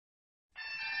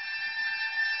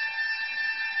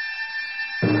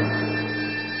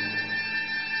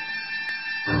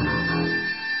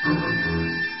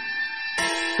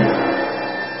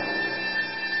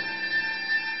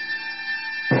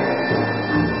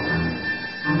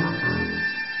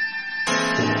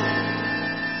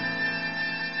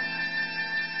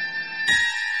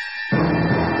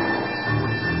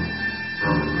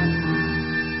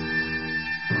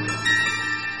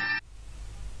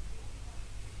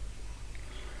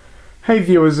Hey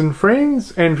viewers and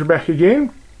friends, Andrew back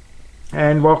again,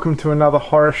 and welcome to another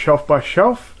horror shelf by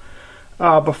shelf.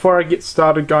 Before I get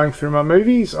started going through my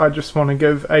movies, I just want to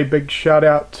give a big shout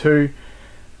out to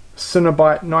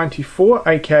Cenobite94,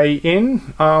 aka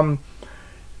N.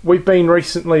 We've been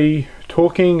recently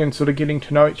talking and sort of getting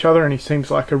to know each other, and he seems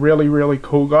like a really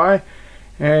cool guy,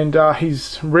 and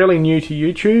he's really new to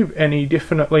YouTube, and he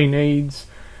definitely needs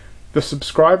the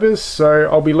subscribers, so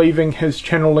I'll be leaving his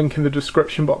channel link in the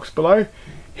description box below.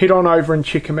 Head on over and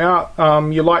check him out.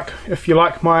 If you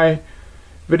like my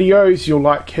videos, you'll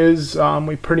like his.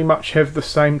 We pretty much have the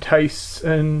same tastes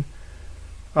in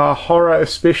horror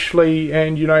especially,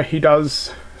 and you know, he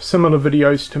does similar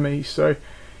videos to me, so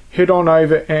head on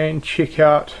over and check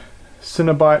out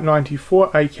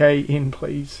Cenobite94 aka N,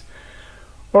 please.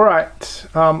 Alright,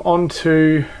 on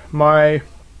to my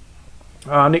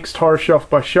next horror shelf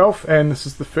by shelf, and this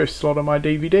is the first lot of my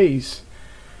DVDs.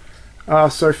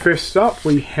 So first up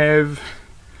we have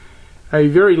a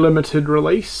very limited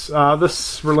release.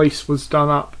 This release was done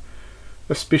up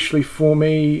especially for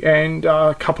me and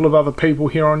a couple of other people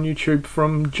here on YouTube,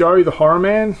 from Joe the Horror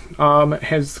Man. It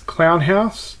has The Clown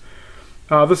House.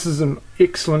 This is an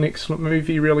excellent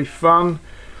movie, really fun,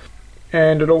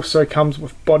 and it also comes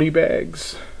with body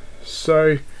bags.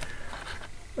 So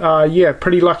yeah,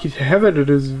 pretty lucky to have it. It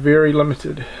is very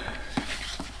limited.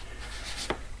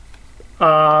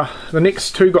 The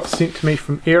next two got sent to me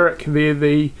from Eric. They're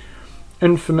the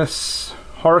infamous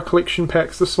horror collection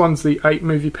packs. This one's the 8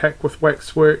 movie pack with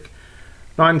Waxwork,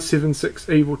 976,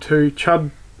 Evil 2,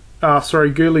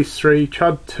 Ghoulies 3,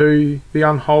 Chud 2, The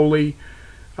Unholy,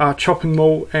 Chopping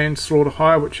Mall and Slaughter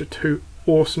High, which are 2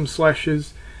 awesome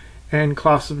slashers, and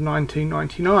Class of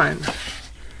 1999.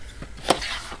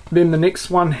 Then the next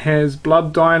one has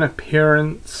Blood Dine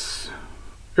Appearance,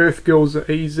 Earth Girls Are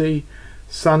Easy,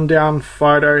 Sundown,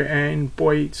 Fido, and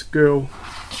Boy Eats Girl.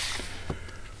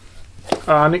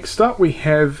 Next up we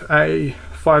have a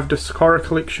 5-disc horror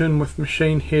collection with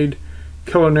Machine Head,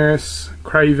 Killer Nurse,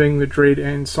 Craving, The Dread,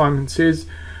 and Simon Says.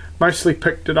 Mostly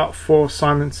picked it up for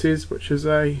Simon Says, which is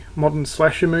a modern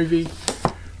slasher movie.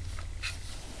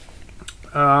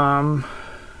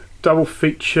 Double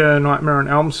feature Nightmare on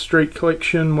Elm Street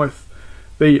collection with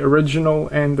the original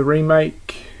and the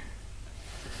remake.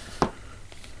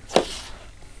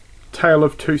 Tale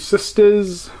of Two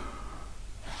Sisters.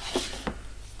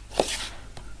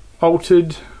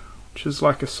 Altered, which is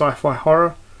like a sci-fi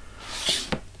horror.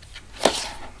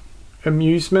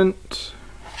 Amusement.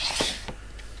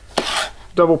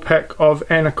 Double pack of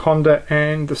Anaconda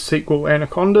and the sequel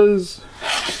Anacondas.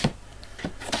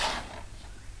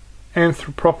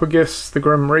 Anthropophagus, The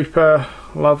Grim Reaper.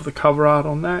 Love the cover art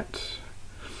on that.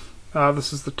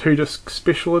 This is the 2-disc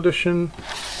special edition.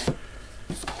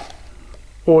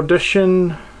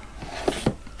 Audition.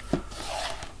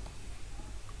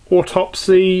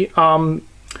 Autopsy. You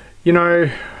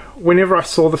know, whenever I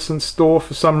saw this in store,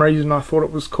 for some reason I thought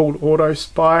it was called Auto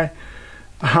Spy.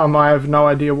 I have no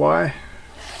idea why.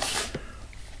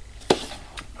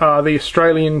 The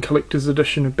Australian Collector's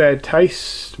Edition of Bad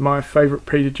Taste, my favourite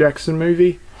Peter Jackson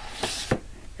movie.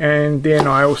 And then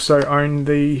I also own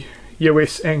the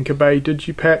US Anchor Bay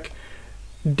Digipack.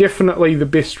 Definitely the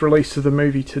best release of the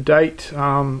movie to date.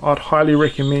 I'd highly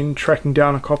recommend tracking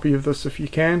down a copy of this if you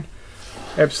can.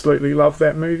 Absolutely love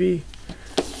that movie.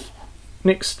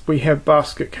 Next we have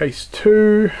Basket Case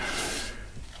 2,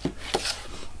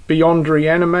 Beyond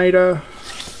Reanimator,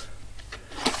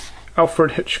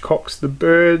 Alfred Hitchcock's The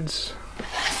Birds,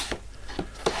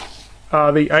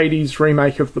 the 80s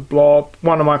remake of The Blob,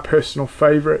 one of my personal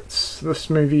favourites. This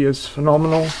movie is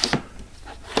phenomenal.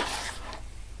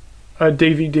 A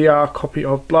DVD-R copy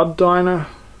of Blood Diner,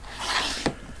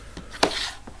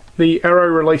 the Arrow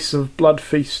release of Blood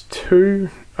Feast 2,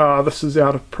 this is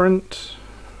out of print.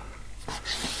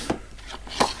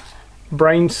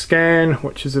 Brain Scan,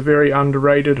 which is a very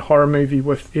underrated horror movie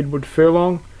with Edward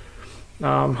Furlong.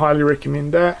 Highly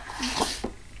recommend that.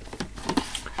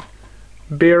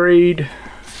 Buried,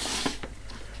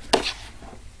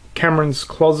 Cameron's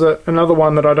Closet, another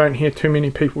one that I don't hear too many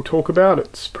people talk about.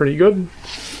 It's pretty good.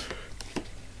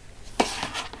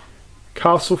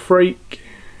 Castle Freak,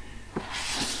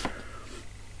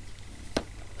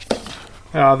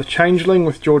 The Changeling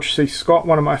with George C. Scott,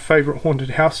 one of my favourite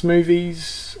haunted house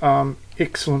movies.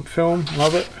 Excellent film,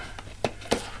 love it.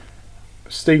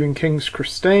 Stephen King's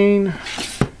Christine,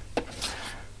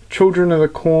 Children of the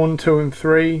Corn 2 and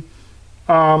 3.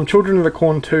 Children of the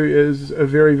Corn 2 is a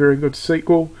very good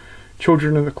sequel.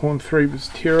 Children of the Corn 3 was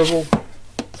terrible.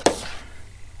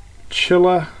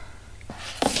 Chiller,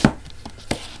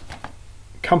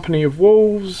 Company of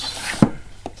Wolves,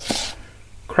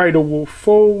 Cradle Will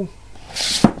Fall,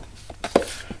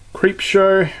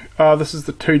 Creepshow. This is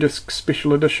the 2-disc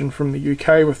special edition from the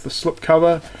UK with the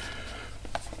slipcover.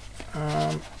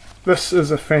 This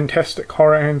is a fantastic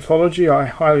horror anthology. I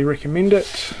highly recommend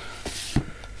it.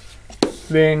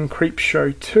 Then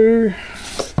Creepshow 2,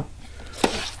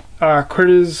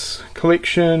 Critters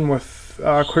collection with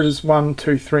Critters 1,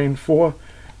 2, 3 and 4.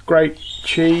 Great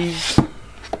Cheese,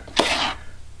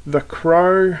 The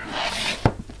Crow,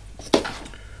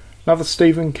 another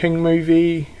Stephen King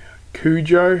movie,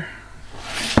 Cujo,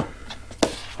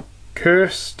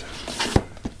 Cursed,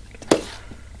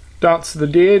 Dance of the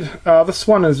Dead. This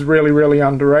one is really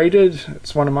underrated.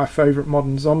 It's one of my favourite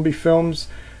modern zombie films.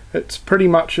 It's pretty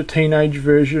much a teenage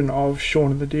version of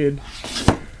Shaun of the Dead.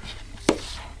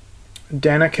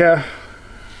 Danica,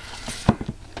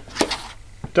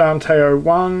 Dante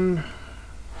 01,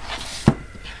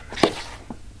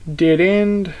 Dead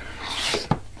End,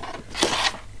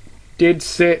 Dead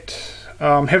Set.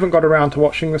 Haven't got around to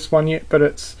watching this one yet, but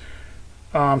it's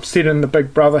set in the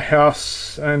Big Brother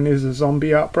house and there's a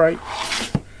zombie outbreak.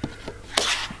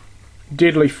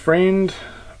 Deadly Friend.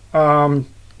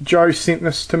 Joe sent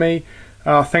this to me.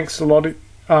 Thanks a lot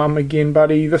again,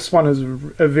 buddy. This one is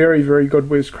a very good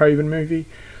Wes Craven movie.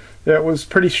 It was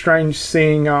pretty strange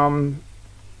seeing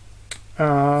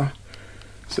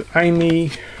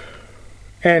Amy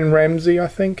Ann Ramsey, I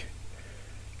think.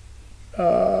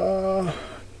 God,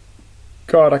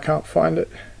 I can't find it.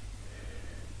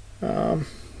 I'm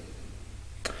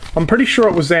pretty sure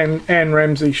it was Anne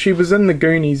Ramsey. She was in The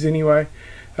Goonies anyway.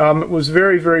 It was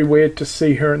very weird to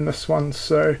see her in this one.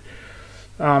 So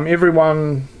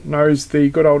everyone knows the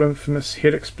good old infamous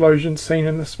head explosion scene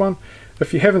in this one.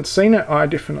 If you haven't seen it, I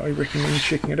definitely recommend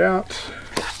checking it out.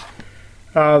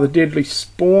 The Deadly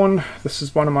Spawn. This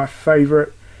is one of my favourite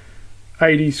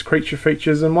 80s creature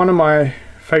features and one of my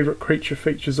favourite creature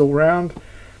features all round.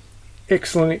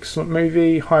 Excellent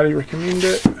movie. Highly recommend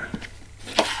it.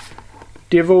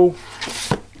 Devil.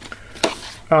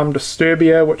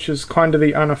 Disturbia, which is kind of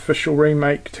the unofficial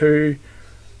remake to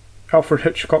Alfred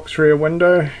Hitchcock's Rear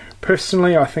Window.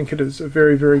 Personally, I think it is a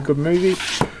very good movie.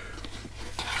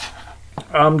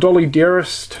 Dolly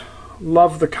Dearest.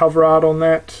 Love the cover art on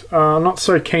that. Not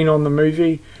so keen on the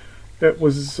movie. It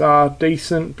was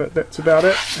decent, but that's about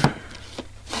it.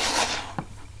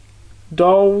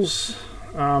 Dolls.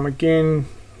 Again,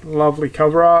 lovely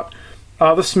cover art.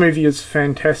 This movie is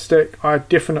fantastic. I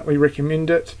definitely recommend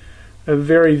it. A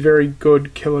very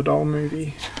good killer doll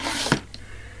movie.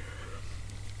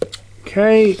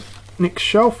 Okay, next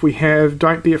shelf we have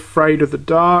Don't Be Afraid of the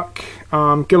Dark.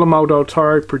 Guillermo del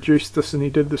Toro produced this and he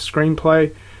did the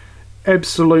screenplay.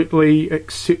 Absolutely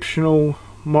exceptional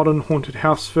modern haunted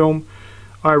house film.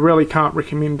 I really can't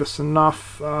recommend this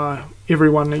enough.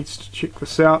 Everyone needs to check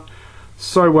this out.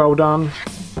 So well done.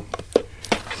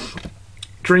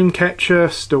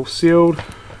 Dreamcatcher, still sealed.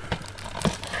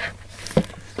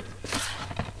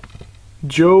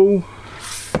 Jewel.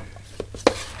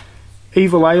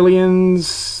 Evil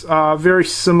Aliens, very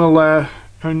similar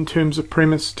in terms of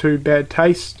premise to Bad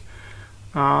Taste.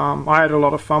 I had a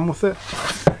lot of fun with it.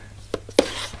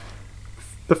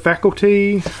 The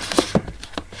Faculty,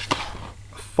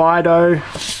 Fido,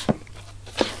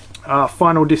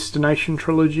 Final Destination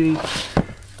Trilogy,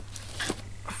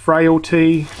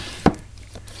 Frailty,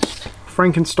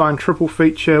 Frankenstein triple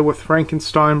feature with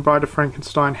Frankenstein, Bride of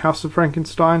Frankenstein, House of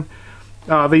Frankenstein.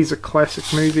 These are classic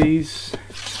movies.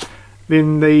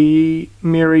 Then the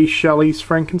Mary Shelley's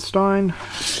Frankenstein.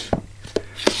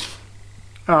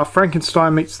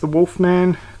 Frankenstein Meets the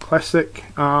Wolfman, classic.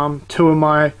 Two of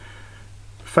my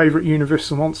favourite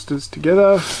Universal monsters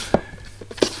together.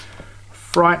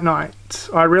 Fright Night.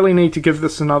 I really need to give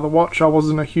this another watch. I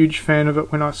wasn't a huge fan of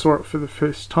it when I saw it for the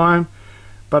first time,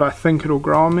 but I think it'll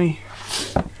grow on me.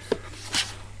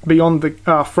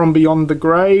 From Beyond the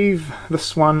Grave.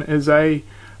 This one is a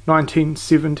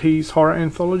 1970s horror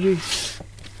anthology.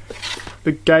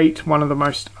 The Gate, one of the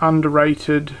most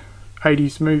underrated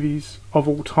 80s movies of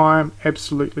all time.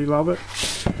 Absolutely love it.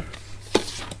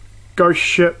 Ghost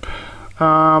Ship.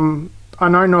 I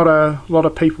know not a lot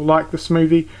of people like this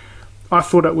movie. I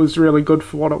thought it was really good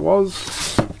for what it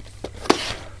was.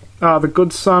 The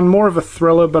Good Son, more of a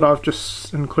thriller, but I've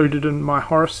just included in my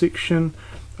horror section.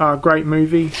 Great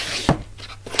movie.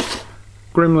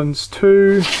 Gremlins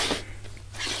 2.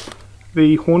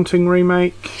 The Haunting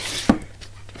remake.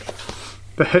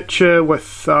 The Hitcher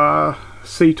with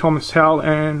C. Thomas Howell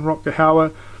and Rutger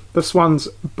Hauer. This one's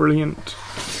brilliant.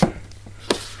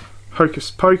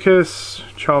 Hocus Pocus,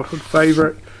 childhood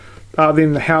favourite.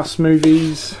 Then the House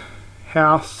movies.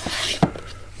 House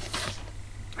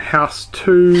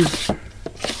 2.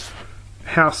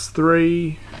 House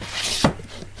 3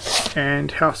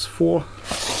 and House 4.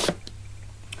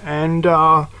 And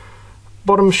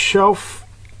bottom shelf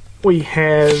we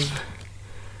have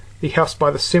The House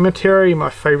by the Cemetery, my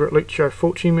favourite Lucio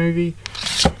Fulci movie.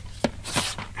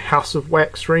 House of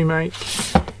Wax remake.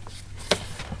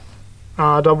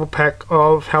 Double pack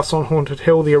of House on Haunted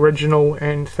Hill, the original,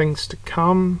 and Things to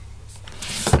Come.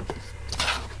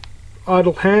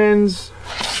 Idle Hands.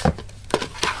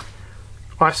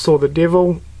 I Saw the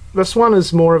Devil. This one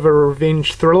is more of a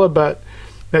revenge thriller, but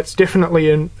that's definitely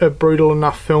a brutal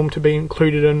enough film to be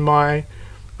included in my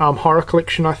horror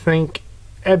collection, I think.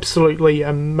 Absolutely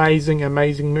amazing,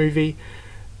 amazing movie.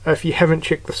 If you haven't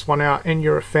checked this one out and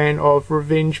you're a fan of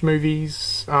revenge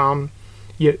movies,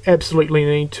 you absolutely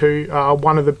need to.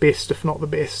 One of the best, if not the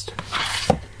best.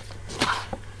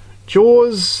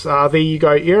 Jaws, there you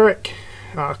go, Eric.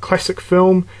 Classic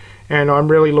film, and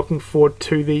I'm really looking forward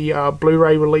to the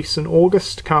Blu-ray release in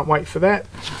August. Can't wait for that.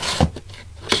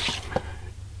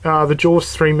 The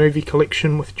Jaws 3 movie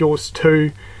collection with Jaws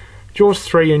 2, Jaws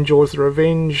 3 and Jaws the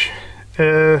Revenge.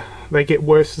 They get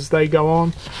worse as they go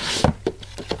on.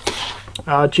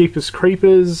 Jeepers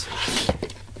Creepers,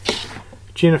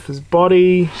 Jennifer's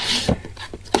Body,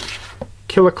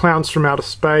 Killer Clowns from Outer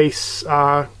Space,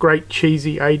 great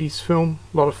cheesy 80s film,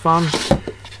 a lot of fun.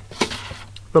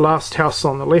 The Last House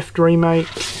on the Left remake,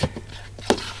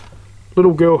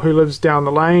 Little Girl Who Lives Down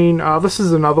the Lane. This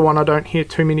is another one I don't hear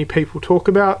too many people talk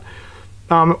about.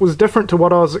 It was different to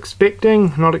what I was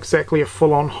expecting, not exactly a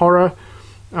full-on horror.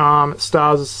 It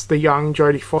stars the young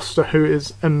Jodie Foster, who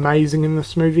is amazing in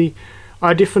this movie.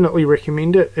 I definitely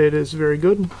recommend it. It is very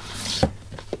good.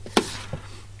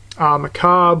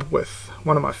 Macabre, with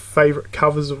one of my favourite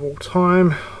covers of all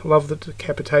time. Love the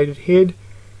decapitated head.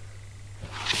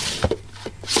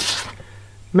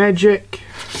 Magic.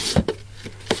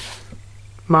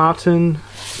 Martin.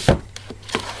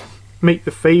 Meet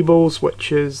the Feebles,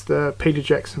 which is the Peter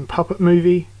Jackson puppet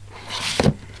movie.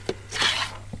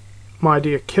 My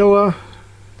Dear Killer.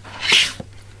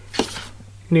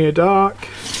 Near Dark.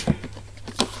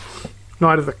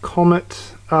 Night of the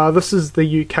Comet. This is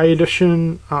the UK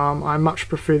edition. I much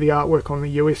prefer the artwork on the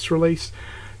US release.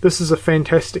 This is a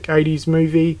fantastic 80s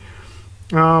movie.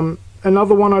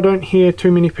 Another one I don't hear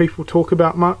too many people talk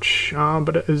about much,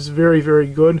 but it is very, very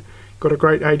good. Got a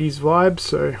great 80s vibe,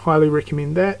 so highly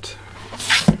recommend that.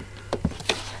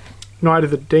 Night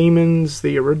of the Demons,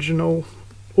 the original.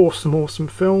 Awesome, awesome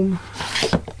film.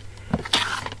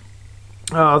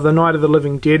 The Night of the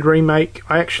Living Dead remake.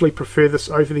 I actually prefer this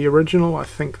over the original. I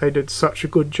think they did such a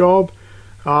good job.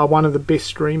 One of the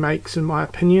best remakes in my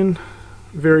opinion.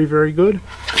 Very, very good.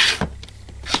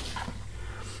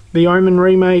 The Omen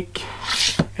remake.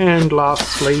 And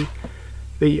lastly,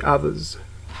 The Others.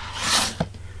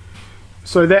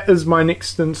 So that is my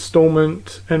next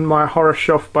installment in my Horror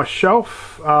Shelf by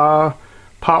Shelf. Part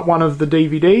 1 of the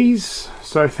DVDs.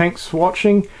 So thanks for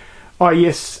watching. Oh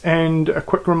yes, and a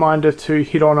quick reminder to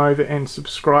head on over and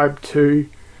subscribe to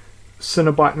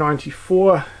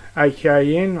Cinebite94,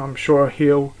 aka N. I'm sure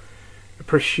he'll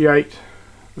appreciate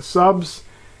the subs.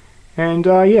 And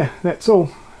yeah, that's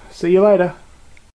all. See you later.